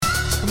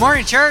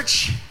Morning,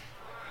 church.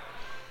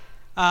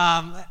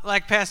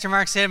 Like Pastor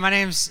Mark said, my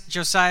name's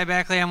Josiah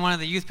Bachtle. I'm one of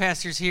the youth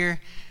pastors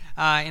here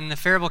in the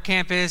Faribault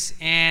campus,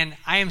 and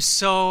I am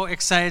so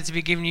excited to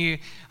be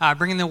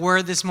bringing the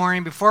word this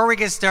morning. Before we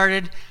get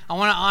started, I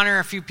want to honor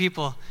a few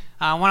people.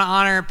 I want to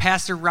honor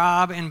Pastor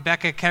Rob and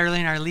Becca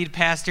Ketterling, our lead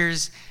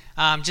pastors,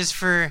 just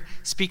for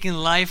speaking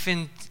life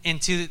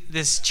into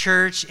this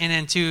church and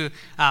into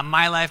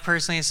my life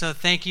personally. So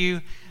thank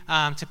you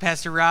to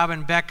Pastor Rob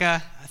and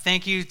Becca.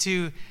 Thank you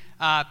to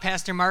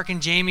Pastor Mark and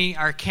Jamie,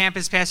 our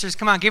campus pastors.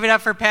 Come on, give it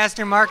up for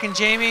Pastor Mark and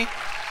Jamie.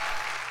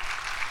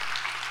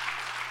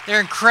 They're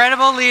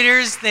incredible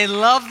leaders. They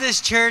love this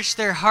church.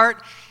 Their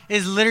heart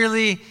is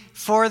literally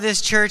for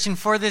this church and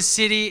for this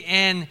city.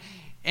 And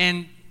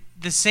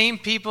the same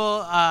people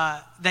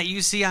that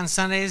you see on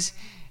Sundays,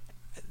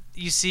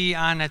 you see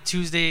on a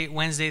Tuesday,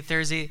 Wednesday,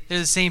 Thursday. They're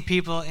the same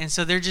people. And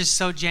so they're just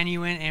so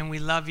genuine, and we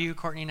love you.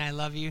 Courtney and I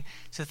love you.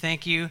 So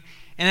thank you.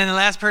 And then the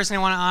last person I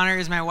want to honor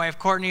is my wife,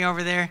 Courtney,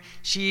 over there.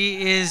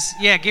 She is,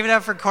 give it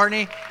up for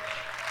Courtney.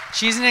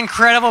 She's an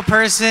incredible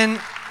person.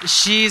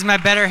 She's my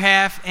better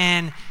half,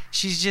 and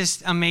she's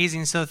just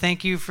amazing. So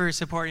thank you for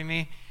supporting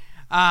me.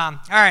 All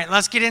right,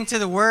 let's get into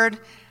the word.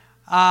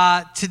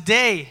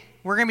 Today,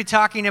 we're going to be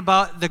talking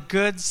about the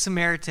Good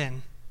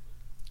Samaritan.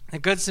 The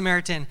Good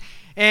Samaritan.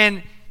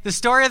 And the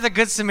story of the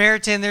Good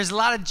Samaritan, there's a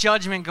lot of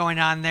judgment going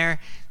on there.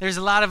 There's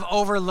a lot of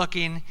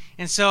overlooking.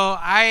 And so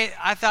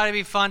I thought it'd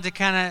be fun to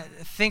kind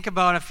of think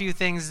about a few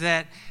things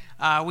that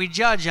we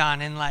judge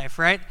on in life,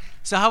 right?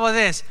 So how about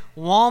this?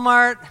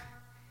 Walmart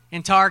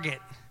and Target.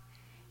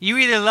 You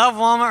either love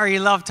Walmart or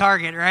you love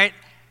Target, right?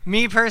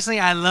 Me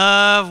personally, I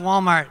love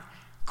Walmart.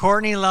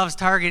 Courtney loves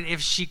Target. If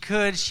she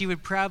could, she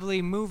would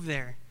probably move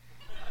there.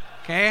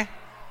 Okay?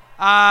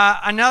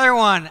 Another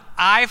one,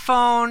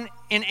 iPhone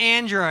and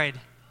Android.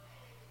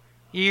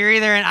 You're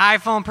either an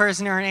iPhone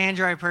person or an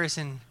Android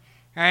person,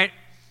 right?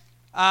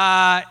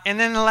 And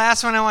then the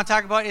last one I want to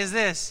talk about is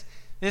this.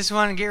 This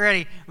one, get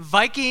ready.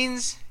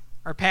 Vikings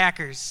or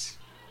Packers?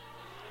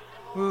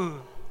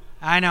 Ooh,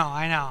 I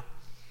know.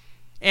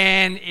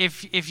 And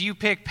if you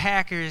pick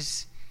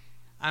Packers,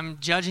 I'm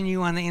judging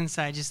you on the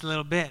inside just a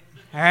little bit,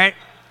 all right?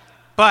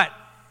 But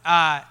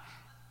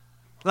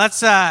let's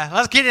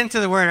get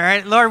into the word, all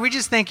right? Lord, we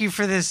just thank you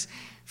for this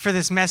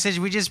message.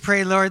 We just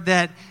pray, Lord,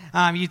 that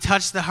you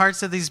touch the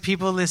hearts of these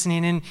people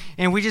listening.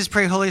 And we just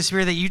pray, Holy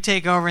Spirit, that you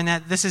take over and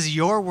that this is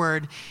your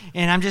word.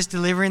 And I'm just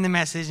delivering the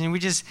message. And we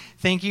just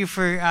thank you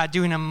for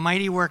doing a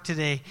mighty work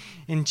today.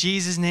 In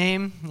Jesus'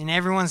 name. And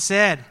everyone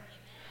said,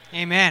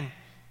 Amen.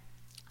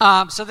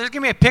 So there's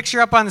going to be a picture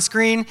up on the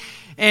screen.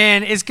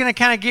 And it's going to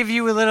kind of give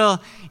you a little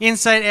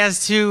insight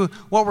as to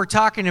what we're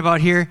talking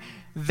about here.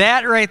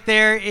 That right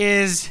there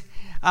is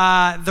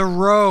the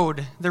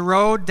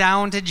road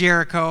down to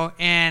Jericho,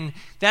 and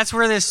that's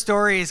where this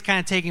story is kind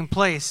of taking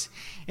place.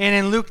 And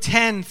in Luke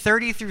 10,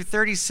 30 through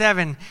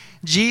 37,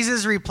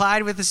 Jesus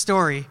replied with the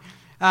story.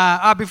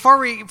 Before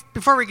we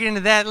get into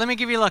that, let me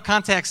give you a little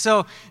context.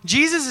 So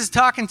Jesus is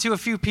talking to a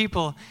few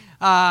people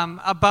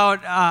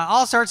about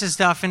all sorts of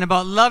stuff and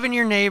about loving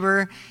your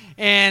neighbor.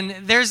 And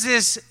there's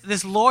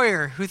this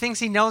lawyer who thinks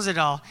he knows it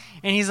all.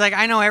 And he's like,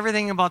 I know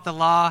everything about the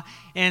law.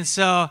 And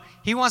so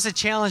he wants to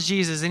challenge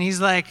Jesus. And he's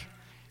like,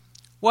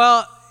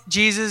 well,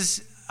 Jesus,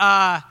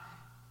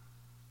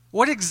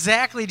 what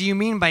exactly do you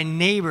mean by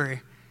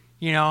neighbor?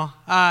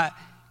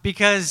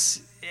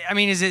 Because,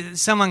 is it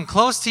someone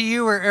close to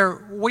you?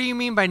 Or what do you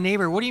mean by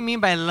neighbor? What do you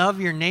mean by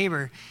love your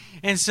neighbor?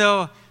 And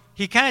so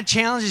he kind of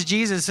challenges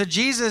Jesus. So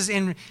Jesus,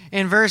 in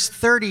verse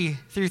 30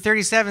 through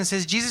 37,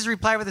 says, Jesus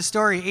replied with a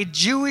story. A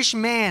Jewish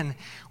man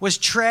was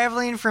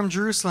traveling from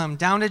Jerusalem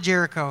down to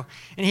Jericho,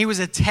 and he was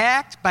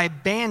attacked by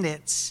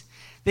bandits.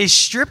 They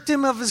stripped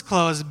him of his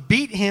clothes,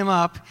 beat him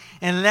up,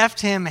 and left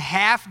him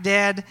half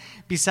dead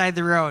beside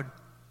the road.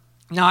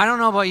 Now, I don't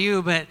know about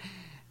you, but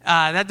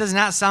that does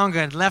not sound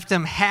good. Left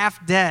him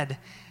half dead.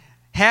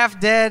 Half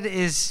dead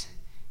is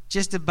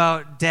just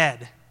about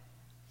dead.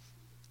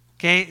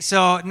 Okay,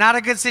 so not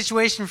a good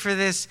situation for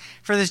this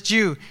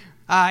Jew.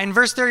 In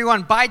verse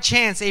 31, by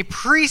chance, a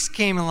priest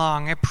came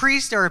along, a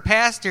priest or a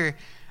pastor.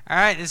 All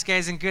right, this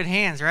guy's in good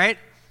hands, right?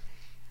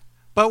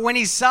 But when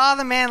he saw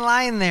the man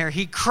lying there,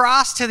 he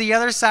crossed to the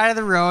other side of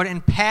the road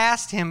and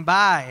passed him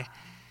by.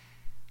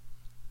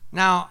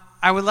 Now,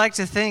 I would like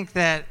to think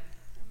that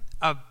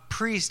a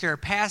priest or a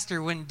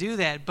pastor wouldn't do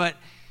that, but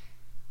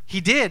he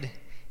did.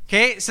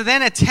 Okay, so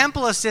then a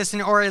temple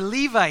assistant or a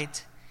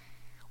Levite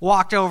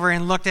walked over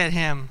and looked at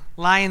him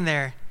lying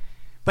there.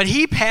 But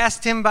he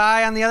passed him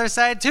by on the other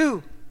side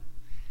too.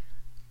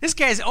 This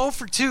guy's 0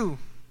 for 2.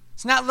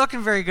 It's not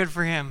looking very good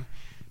for him.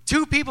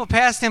 2 people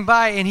passed him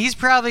by, and he's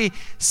probably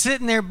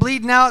sitting there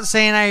bleeding out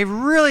saying, I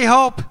really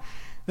hope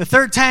the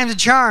third time's a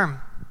charm.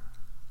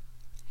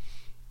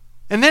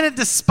 And then a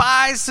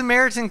despised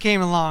Samaritan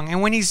came along,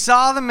 and when he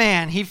saw the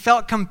man, he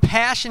felt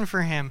compassion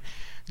for him.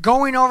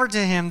 Going over to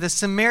him, the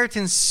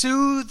Samaritan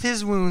soothed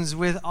his wounds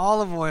with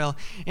olive oil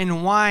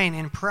and wine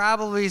and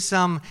probably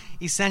some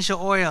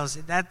essential oils.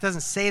 That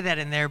doesn't say that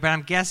in there, but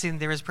I'm guessing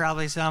there was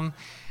probably some.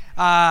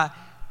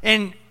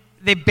 And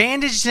they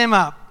bandaged him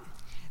up.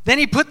 Then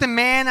he put the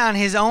man on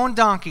his own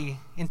donkey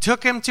and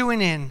took him to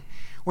an inn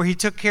where he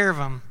took care of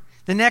him.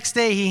 The next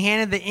day he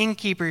handed the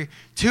innkeeper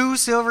 2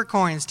 silver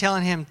coins,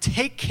 telling him,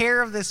 "Take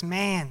care of this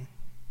man.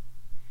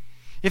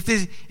 If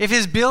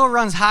his bill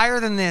runs higher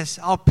than this,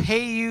 I'll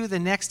pay you the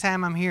next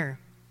time I'm here."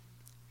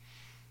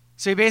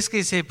 So he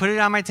basically said, "Put it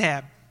on my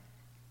tab."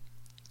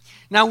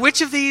 Now,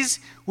 which of these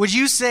would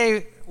you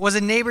say was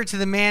a neighbor to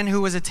the man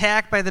who was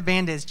attacked by the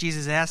bandits?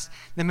 Jesus asked.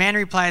 The man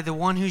replied, "The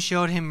one who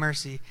showed him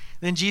mercy."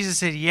 Then Jesus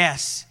said,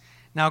 "Yes,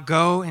 now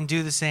go and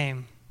do the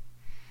same."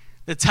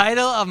 The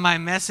title of my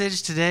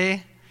message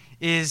today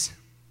is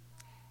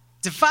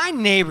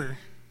Define Neighbor.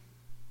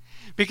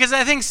 Because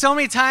I think so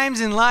many times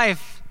in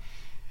life,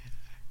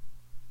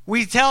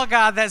 we tell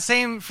God that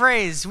same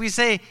phrase.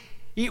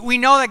 We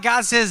know that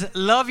God says,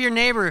 love your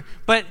neighbor,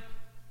 but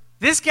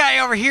this guy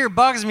over here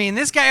bugs me, and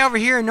this guy over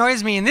here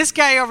annoys me, and this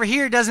guy over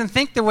here doesn't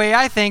think the way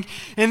I think,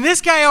 and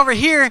this guy over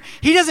here,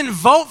 he doesn't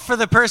vote for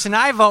the person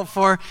I vote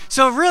for.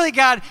 So really,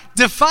 God,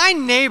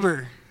 define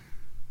neighbor.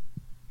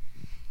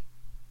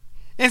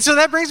 And so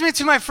that brings me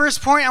to my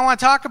first point I want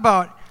to talk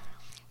about.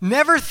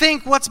 Never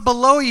think what's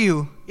below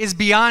you is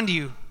beyond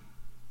you.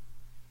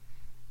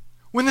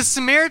 When the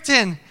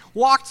Samaritan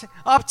walked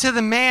up to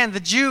the man, the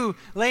Jew,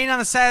 laying on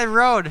the side of the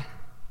road,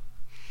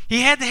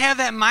 he had to have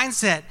that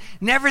mindset.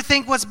 Never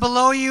think what's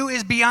below you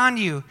is beyond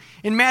you.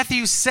 In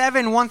Matthew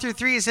 7, 1 through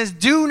 3, it says,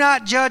 "Do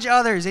not judge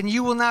others, and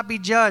you will not be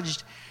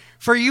judged.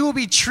 For you will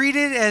be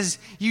treated as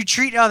you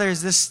treat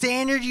others. The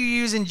standard you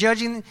use in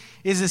judging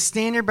is the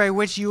standard by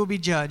which you will be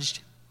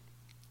judged."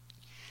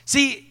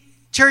 See,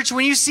 church,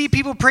 when you see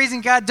people praising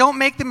God, don't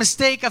make the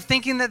mistake of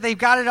thinking that they've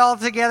got it all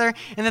together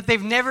and that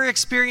they've never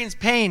experienced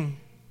pain.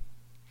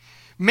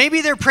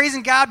 Maybe they're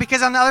praising God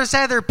because on the other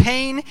side of their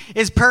pain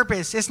is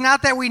purpose. It's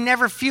not that we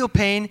never feel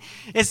pain.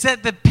 It's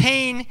that the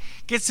pain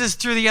gets us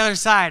through the other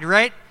side,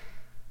 right?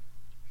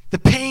 The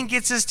pain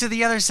gets us to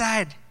the other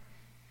side.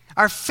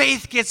 Our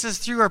faith gets us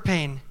through our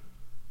pain.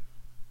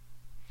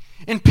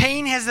 And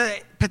pain has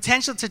the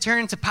potential to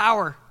turn into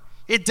power.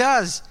 It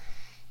does.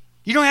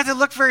 You don't have to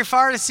look very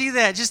far to see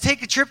that. Just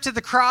take a trip to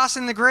the cross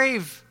and the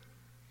grave.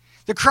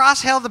 The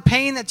cross held the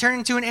pain that turned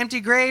into an empty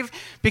grave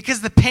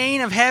because the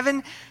pain of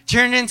heaven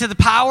turned into the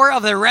power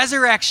of the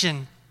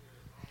resurrection.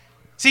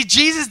 See,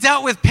 Jesus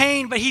dealt with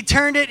pain, but he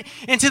turned it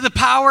into the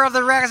power of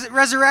the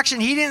resurrection.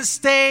 He didn't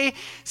stay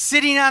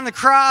sitting on the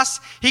cross.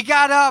 He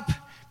got up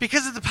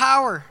because of the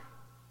power.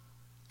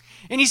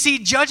 And you see,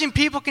 judging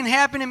people can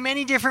happen in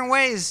many different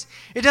ways.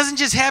 It doesn't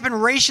just happen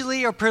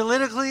racially or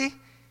politically.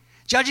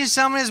 Judging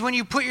someone is when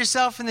you put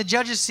yourself in the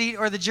judge's seat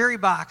or the jury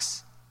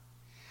box.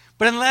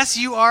 But unless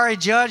you are a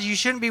judge, you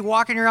shouldn't be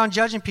walking around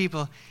judging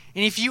people.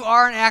 And if you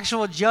are an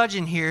actual judge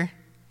in here,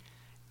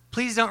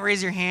 please don't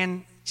raise your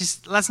hand.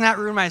 Just let's not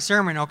ruin my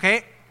sermon,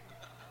 okay?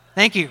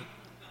 Thank you.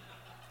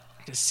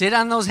 Just sit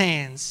on those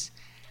hands.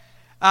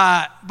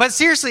 But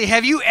seriously,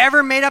 have you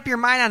ever made up your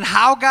mind on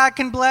how God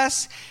can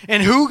bless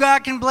and who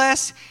God can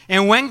bless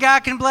and when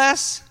God can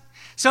bless?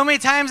 So many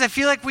times I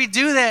feel like we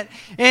do that,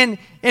 and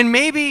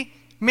maybe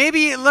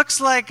it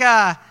looks like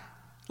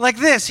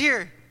this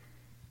here.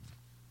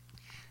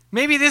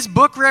 Maybe this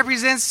book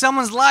represents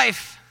someone's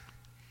life,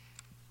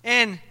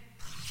 and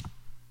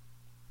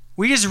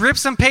we just rip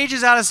some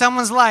pages out of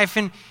someone's life,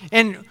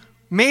 and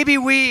maybe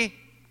we're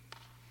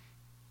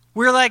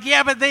like,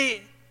 yeah, but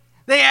they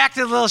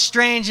acted a little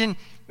strange, and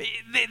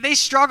they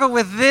struggle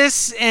with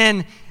this,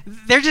 and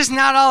they're just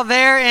not all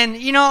there, and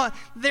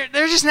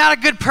they're just not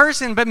a good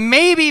person. But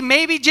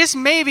maybe, just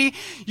maybe,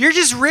 you're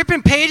just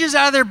ripping pages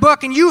out of their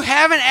book, and you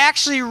haven't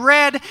actually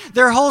read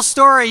their whole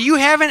story. You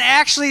haven't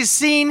actually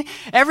seen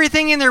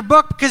everything in their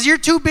book because you're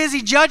too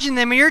busy judging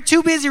them, and you're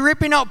too busy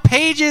ripping out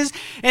pages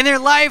in their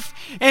life.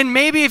 And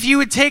maybe if you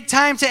would take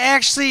time to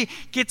actually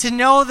get to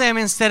know them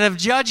instead of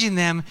judging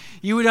them,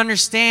 you would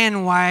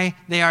understand why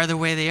they are the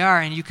way they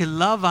are, and you could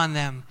love on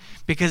them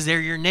because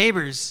they're your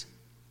neighbors.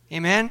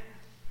 Amen?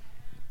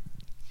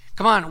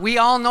 Come on, we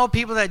all know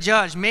people that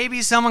judge.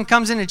 Maybe someone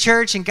comes into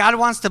church and God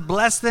wants to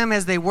bless them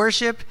as they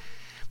worship,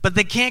 but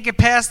they can't get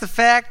past the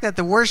fact that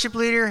the worship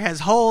leader has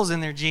holes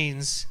in their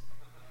jeans.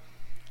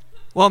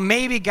 Well,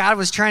 maybe God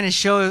was trying to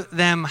show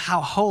them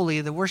how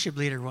holy the worship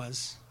leader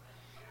was,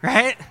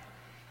 right?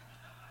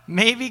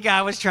 Maybe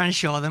God was trying to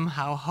show them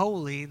how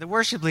holy the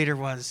worship leader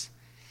was.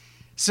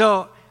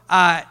 So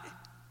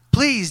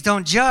please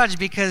don't judge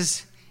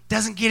because it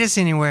doesn't get us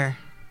anywhere.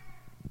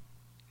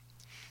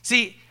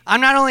 See, I'm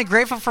not only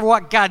grateful for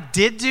what God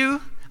did do,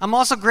 I'm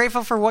also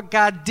grateful for what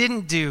God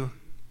didn't do.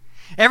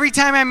 Every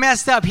time I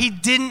messed up, he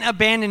didn't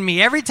abandon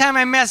me. Every time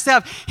I messed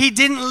up, he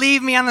didn't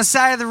leave me on the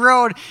side of the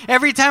road.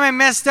 Every time I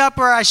messed up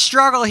or I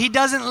struggle, he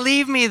doesn't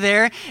leave me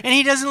there, and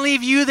he doesn't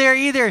leave you there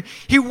either.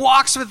 He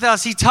walks with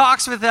us. He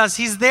talks with us.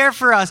 He's there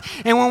for us.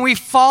 And when we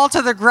fall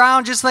to the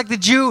ground, just like the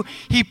Jew,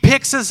 he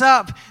picks us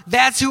up.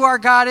 That's who our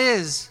God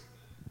is.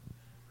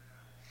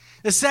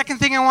 The second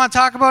thing I want to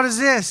talk about is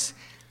this.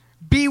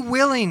 Be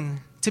willing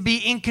to be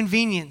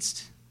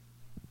inconvenienced.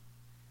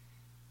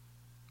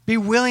 Be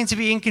willing to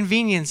be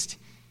inconvenienced.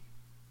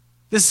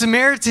 The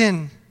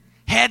Samaritan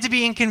had to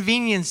be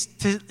inconvenienced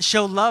to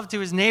show love to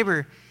his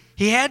neighbor.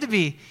 He had to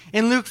be.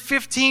 In Luke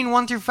 15,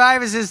 1 through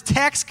 5, it says,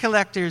 tax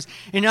collectors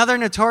and other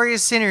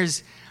notorious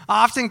sinners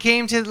often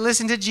came to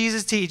listen to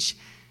Jesus teach.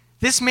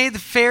 This made the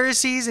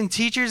Pharisees and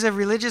teachers of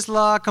religious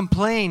law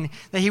complain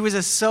that he was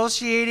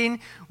associating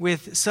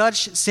with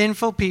such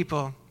sinful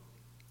people,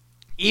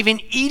 even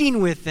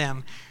eating with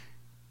them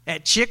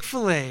at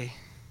Chick-fil-A.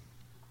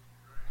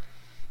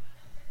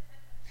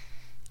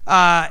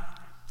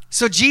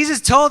 So Jesus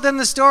told them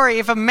the story.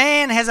 If a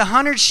man has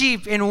 100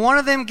 sheep and one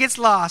of them gets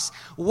lost,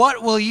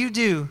 what will you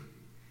do?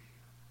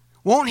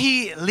 Won't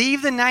he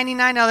leave the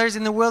 99 others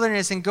in the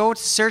wilderness and go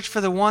to search for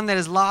the one that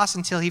is lost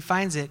until he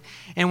finds it?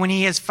 And when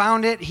he has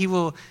found it, he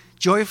will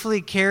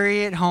joyfully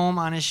carry it home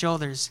on his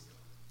shoulders.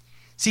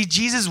 See,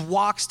 Jesus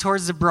walks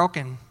towards the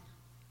broken.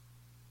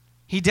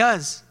 He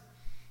does.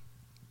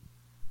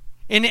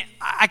 And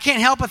I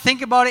can't help but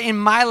think about it in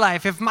my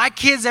life. If my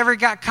kids ever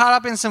got caught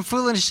up in some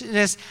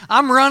foolishness,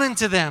 I'm running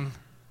to them.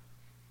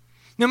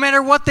 No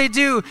matter what they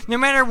do, no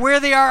matter where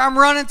they are, I'm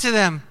running to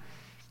them.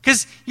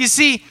 Because, you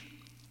see,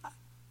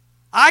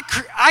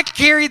 I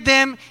carried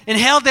them and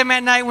held them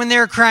at night when they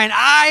were crying.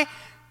 I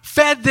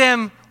fed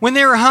them when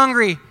they were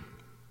hungry.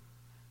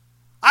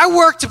 I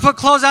worked to put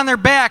clothes on their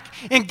back.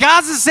 And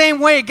God's the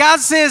same way. God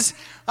says,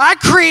 I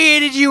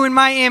created you in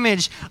my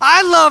image.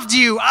 I loved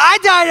you. I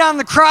died on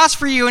the cross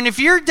for you. And if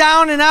you're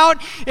down and out,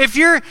 if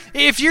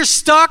you're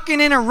stuck and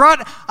in a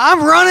rut,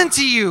 I'm running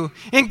to you.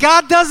 And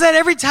God does that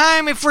every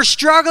time. If we're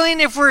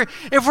struggling, if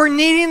we're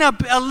needing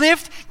a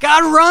lift,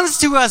 God runs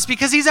to us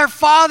because he's our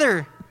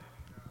Father.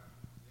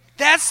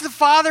 That's the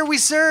Father we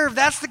serve.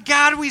 That's the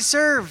God we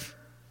serve.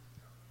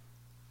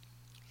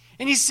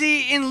 And you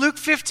see, in Luke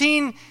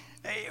 15,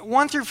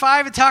 1 through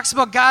 5, it talks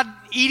about God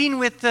eating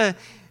with the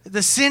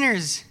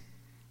sinners.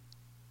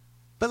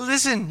 But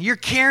listen, your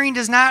caring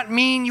does not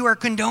mean you are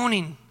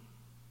condoning.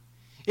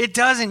 It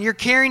doesn't. Your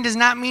caring does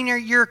not mean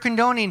you're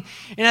condoning.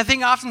 And I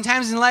think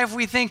oftentimes in life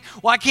we think,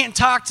 well, I can't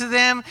talk to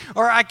them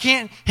or I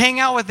can't hang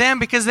out with them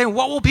because then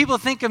what will people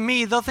think of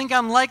me? They'll think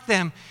I'm like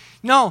them.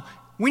 No.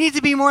 We need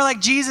to be more like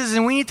Jesus,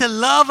 and we need to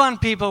love on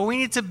people. We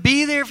need to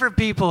be there for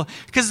people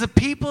because the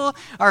people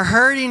are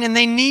hurting and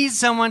they need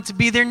someone to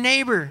be their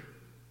neighbor.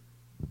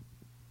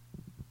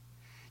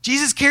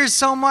 Jesus cares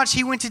so much,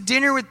 he went to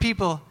dinner with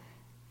people,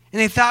 and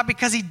they thought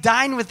because he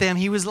dined with them,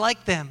 he was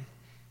like them.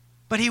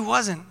 But he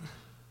wasn't.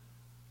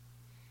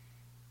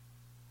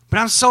 But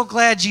I'm so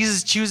glad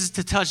Jesus chooses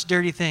to touch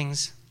dirty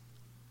things.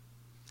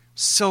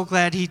 So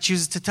glad he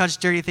chooses to touch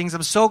dirty things.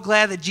 I'm so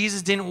glad that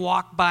Jesus didn't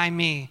walk by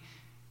me.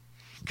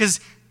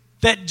 Because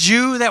that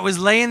Jew that was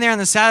laying there on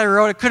the side of the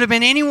road, it could have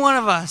been any one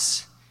of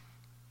us.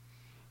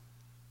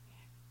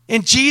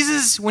 And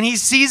Jesus, when he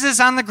sees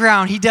us on the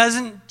ground, he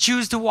doesn't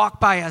choose to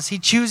walk by us. He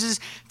chooses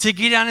to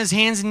get on his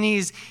hands and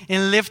knees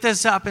and lift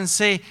us up and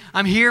say,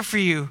 I'm here for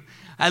you.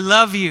 I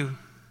love you.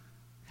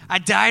 I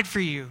died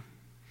for you.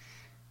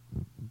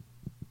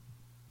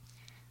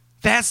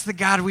 That's the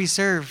God we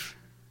serve.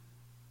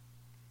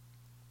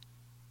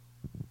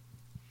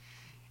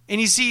 And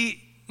you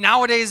see,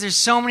 nowadays there's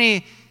so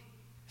many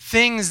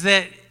things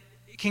that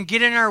can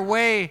get in our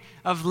way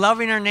of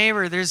loving our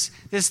neighbor. There's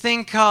this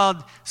thing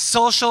called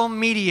social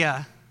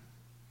media.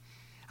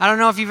 I don't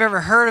know if you've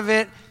ever heard of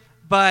it,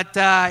 but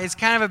it's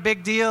kind of a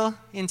big deal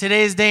in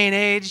today's day and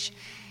age.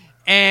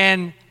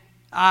 And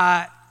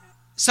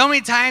so many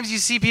times you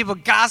see people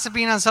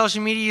gossiping on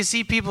social media. You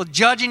see people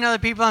judging other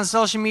people on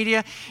social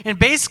media. And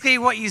basically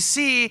what you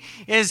see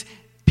is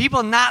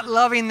people not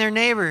loving their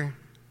neighbor.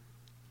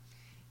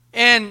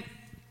 And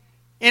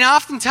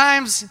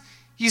oftentimes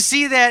you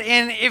see that,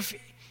 and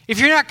if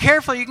you're not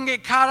careful, you can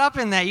get caught up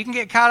in that. You can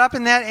get caught up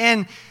in that,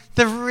 and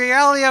the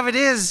reality of it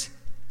is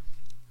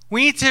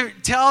we need to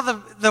tell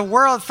the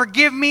world,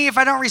 forgive me if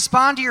I don't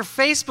respond to your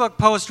Facebook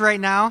post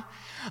right now.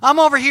 I'm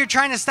over here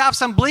trying to stop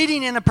some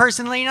bleeding in a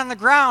person laying on the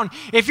ground.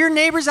 If your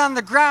neighbor's on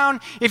the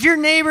ground, if your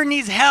neighbor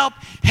needs help,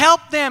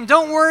 help them.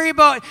 Don't worry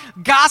about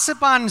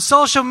gossip on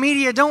social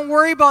media. Don't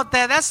worry about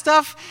that. That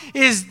stuff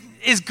is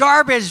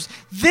garbage.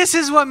 This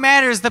is what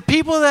matters. The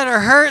people that are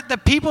hurt, the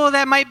people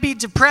that might be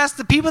depressed,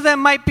 the people that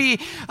might be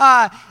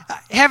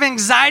have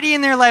anxiety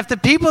in their life, the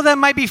people that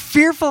might be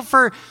fearful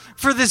for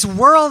this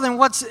world and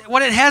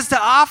what it has to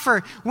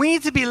offer. We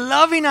need to be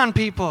loving on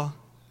people.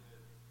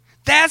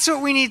 That's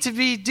what we need to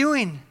be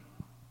doing.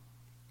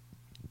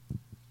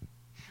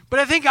 But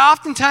I think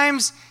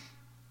oftentimes,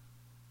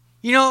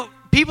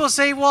 people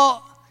say,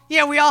 well,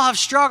 yeah, we all have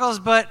struggles,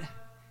 but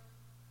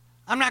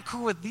I'm not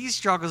cool with these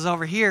struggles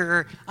over here,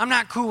 or I'm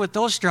not cool with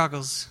those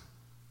struggles.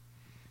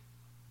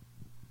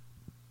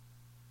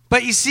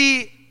 But you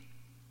see,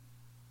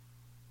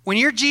 when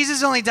your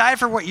Jesus only died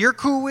for what you're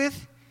cool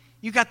with,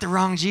 you got the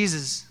wrong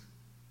Jesus.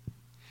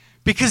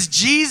 Because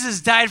Jesus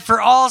died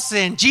for all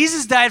sin.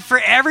 Jesus died for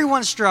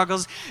everyone's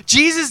struggles.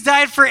 Jesus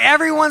died for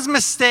everyone's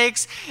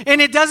mistakes. And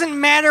it doesn't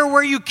matter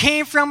where you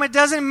came from. It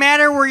doesn't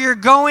matter where you're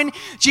going.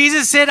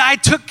 Jesus said, I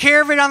took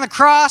care of it on the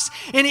cross,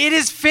 and it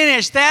is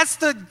finished. That's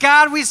the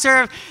God we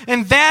serve,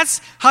 and that's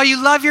how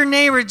you love your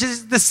neighbor,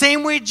 just the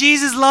same way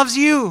Jesus loves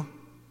you.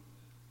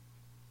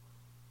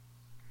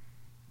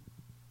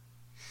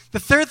 The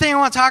third thing I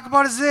want to talk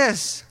about is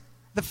this.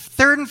 The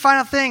third and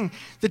final thing,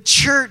 the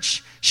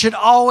church should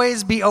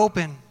always be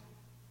open.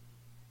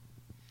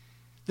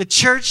 The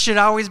church should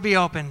always be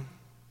open.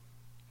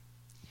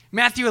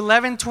 Matthew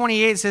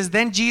 11:28 says,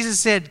 Then Jesus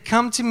said,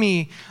 Come to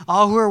me,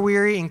 all who are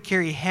weary and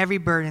carry heavy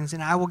burdens,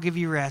 and I will give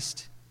you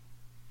rest.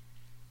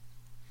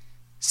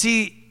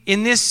 See,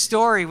 in this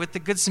story with the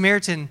Good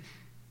Samaritan,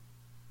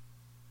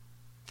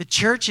 the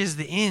church is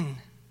the inn.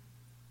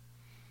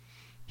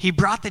 He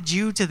brought the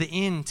Jew to the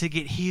inn to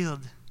get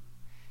healed.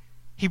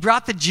 He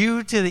brought the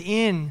Jew to the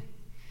inn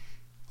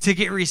to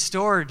get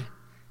restored.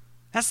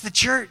 That's the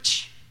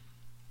church.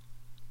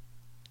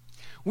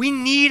 We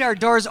need our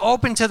doors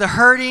open to the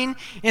hurting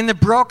and the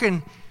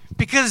broken,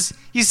 because,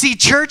 you see,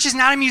 church is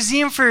not a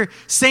museum for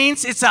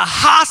saints. It's a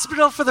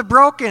hospital for the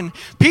broken.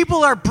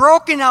 People are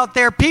broken out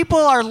there. People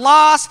are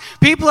lost.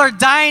 People are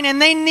dying,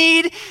 and they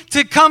need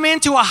to come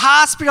into a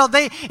hospital.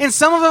 And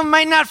some of them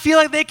might not feel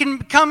like they can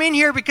come in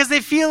here because they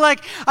feel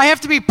like, I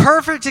have to be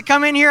perfect to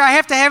come in here. I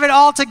have to have it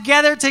all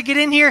together to get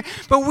in here.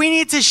 But we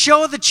need to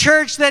show the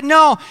church that,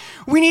 no,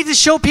 we need to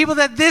show people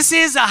that this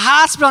is a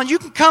hospital. And you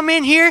can come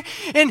in here,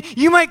 and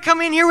you might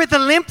come in here with a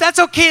limp. That's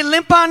okay.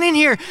 Limp on in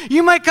here.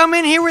 You might come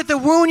in here with a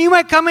wound. You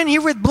might come in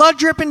here with blood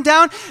dripping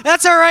down.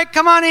 That's all right.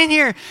 Come on in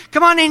here.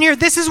 Come on in here.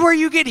 This is where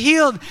you get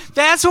healed.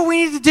 That's what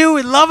we need to do.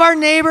 We love our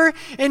neighbor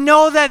and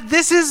know that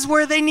this is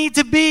where they need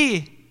to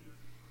be.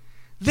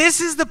 This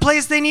is the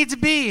place they need to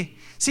be.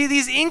 See,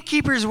 these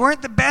innkeepers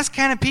weren't the best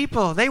kind of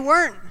people. They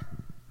weren't.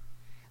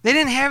 They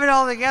didn't have it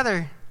all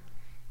together.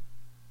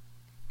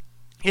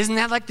 Isn't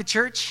that like the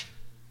church?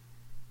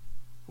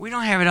 We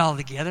don't have it all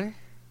together.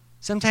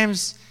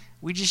 Sometimes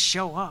we just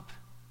show up.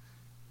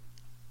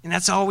 And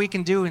that's all we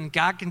can do, and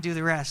God can do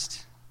the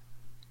rest.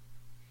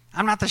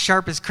 I'm not the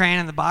sharpest crayon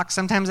in the box.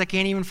 Sometimes I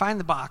can't even find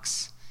the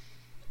box.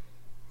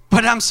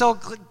 But I'm so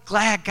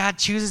glad God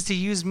chooses to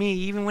use me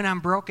even when I'm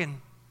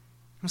broken.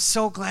 I'm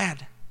so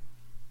glad.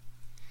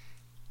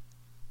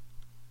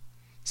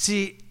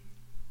 See,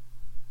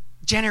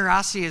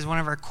 generosity is one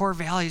of our core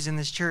values in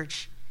this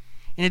church.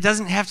 And it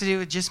doesn't have to do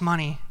with just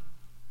money.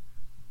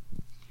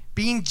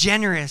 Being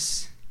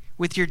generous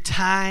with your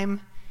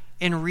time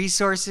and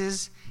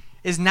resources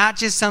is not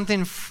just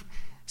something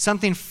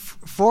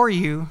for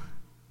you.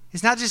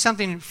 It's not just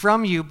something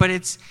from you, but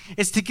it's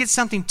to get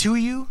something to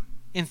you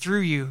and through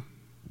you.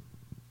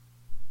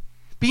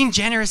 Being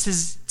generous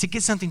is to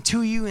get something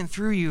to you and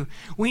through you.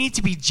 We need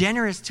to be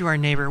generous to our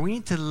neighbor. We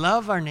need to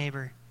love our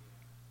neighbor.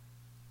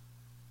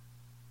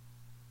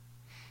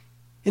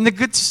 In the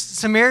Good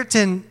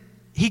Samaritan,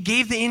 he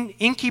gave the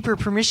innkeeper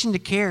permission to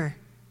care.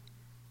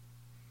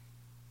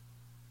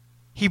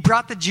 He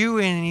brought the Jew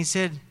in and he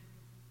said,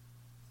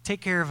 take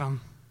care of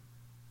him.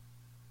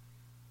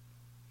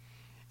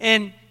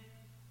 And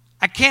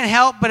I can't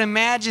help but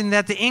imagine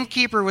that the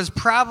innkeeper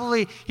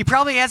probably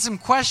had some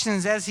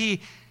questions as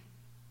he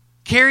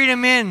carried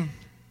him in.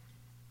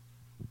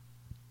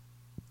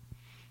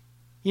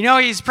 You know,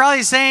 he's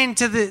probably saying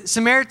to the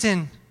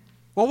Samaritan,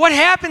 well, what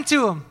happened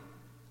to him?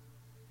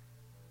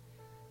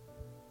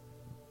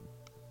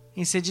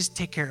 He said, just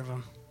take care of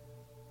him.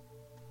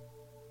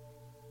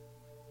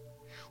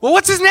 Well,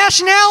 what's his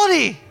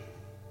nationality?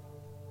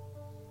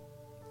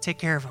 Take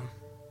care of him.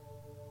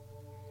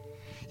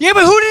 Yeah,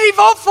 but who did he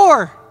vote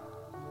for?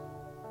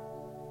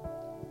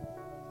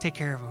 Take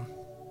care of him.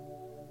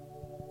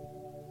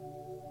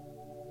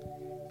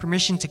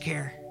 Permission to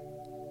care.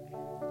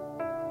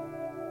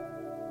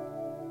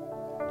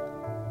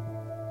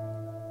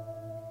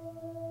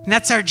 And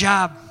that's our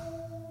job,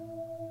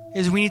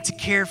 is we need to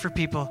care for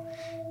people.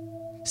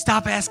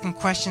 Stop asking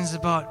questions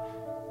about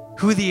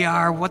who they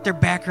are, what their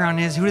background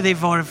is, who they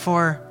voted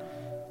for,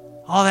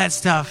 all that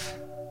stuff.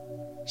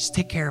 Just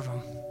take care of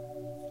them.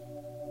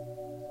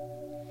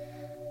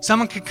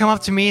 Someone could come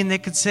up to me and they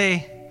could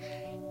say,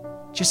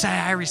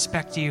 Josiah, I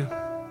respect you.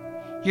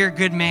 You're a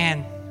good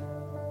man.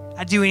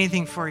 I'd do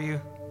anything for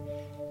you.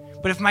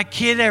 But if my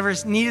kid ever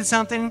needed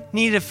something,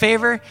 needed a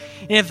favor,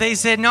 and if they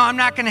said, no, I'm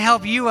not going to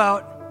help you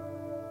out,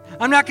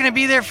 I'm not going to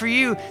be there for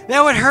you,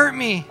 that would hurt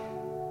me.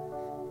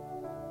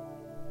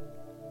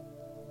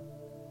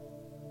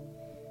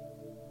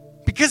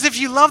 Because if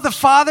you love the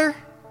Father,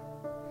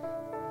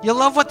 you'll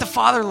love what the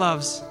Father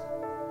loves.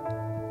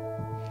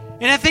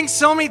 And I think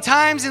so many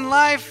times in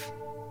life,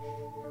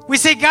 we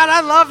say, God,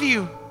 I love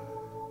you.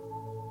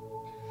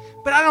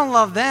 But I don't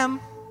love them.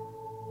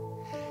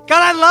 God,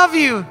 I love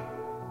you.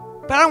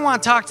 But I don't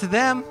want to talk to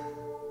them.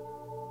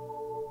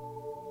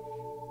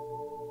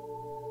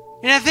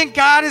 And I think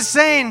God is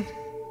saying,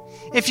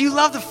 if you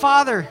love the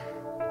Father,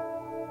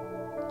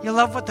 you'll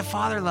love what the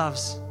Father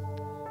loves.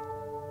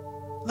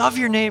 Love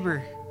your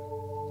neighbor.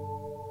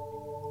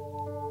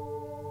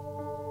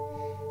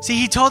 See,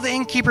 he told the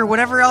innkeeper,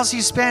 whatever else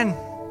you spend,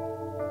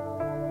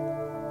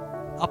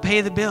 I'll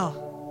pay the bill.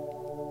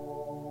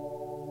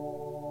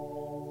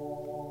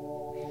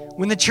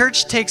 When the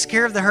church takes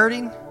care of the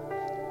hurting,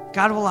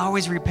 God will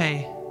always repay.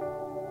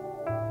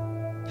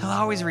 He'll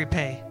always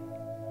repay.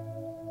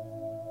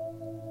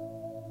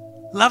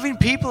 Loving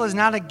people is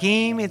not a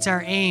game, it's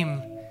our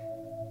aim.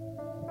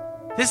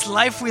 This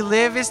life we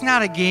live is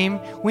not a game.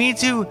 We need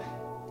to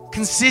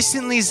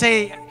consistently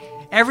say,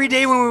 every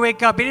day when we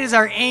wake up, it is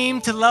our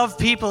aim to love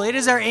people. It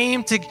is our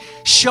aim to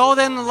show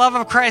them the love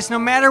of Christ, no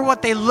matter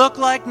what they look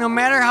like, no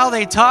matter how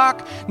they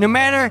talk, no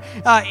matter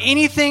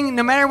anything,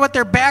 no matter what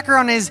their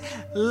background is,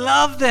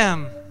 love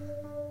them.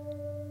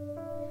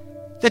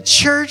 The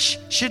church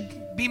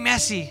should be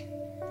messy.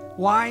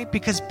 Why?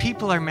 Because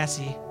people are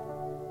messy.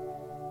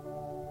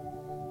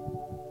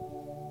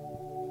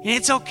 And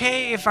it's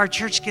okay if our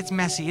church gets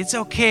messy. It's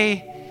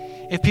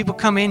okay if people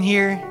come in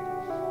here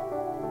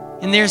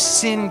and their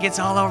sin gets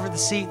all over the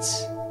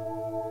seats.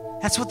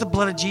 That's what the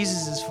blood of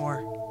Jesus is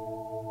for.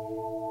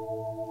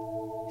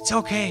 It's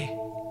okay.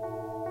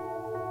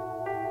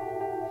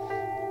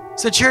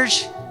 So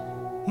church,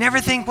 never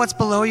think what's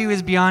below you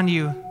is beyond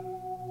you.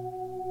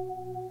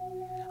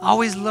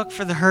 Always look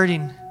for the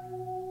hurting.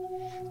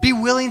 Be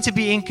willing to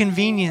be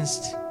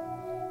inconvenienced.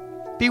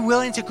 Be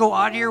willing to go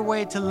out of your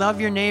way to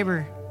love your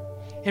neighbor.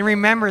 And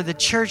remember, the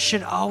church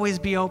should always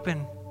be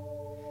open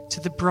to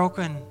the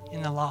broken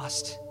and the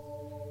lost.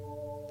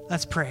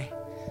 Let's pray.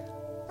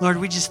 Lord,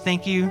 we just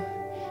thank you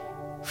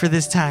for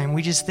this time.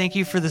 We just thank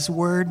you for this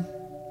word.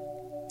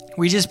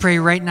 We just pray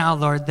right now,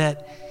 Lord,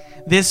 that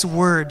this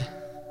word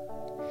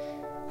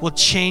will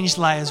change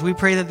lives. We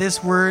pray that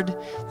this word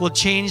will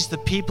change the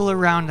people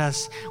around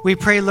us. We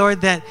pray,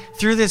 Lord, that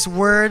through this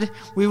word,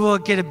 we will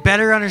get a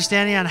better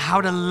understanding on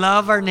how to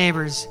love our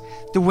neighbors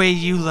the way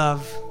you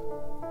love.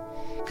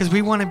 Because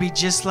we want to be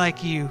just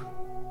like you.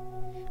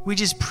 We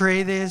just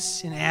pray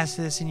this and ask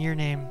this in your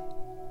name.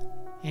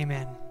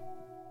 Amen.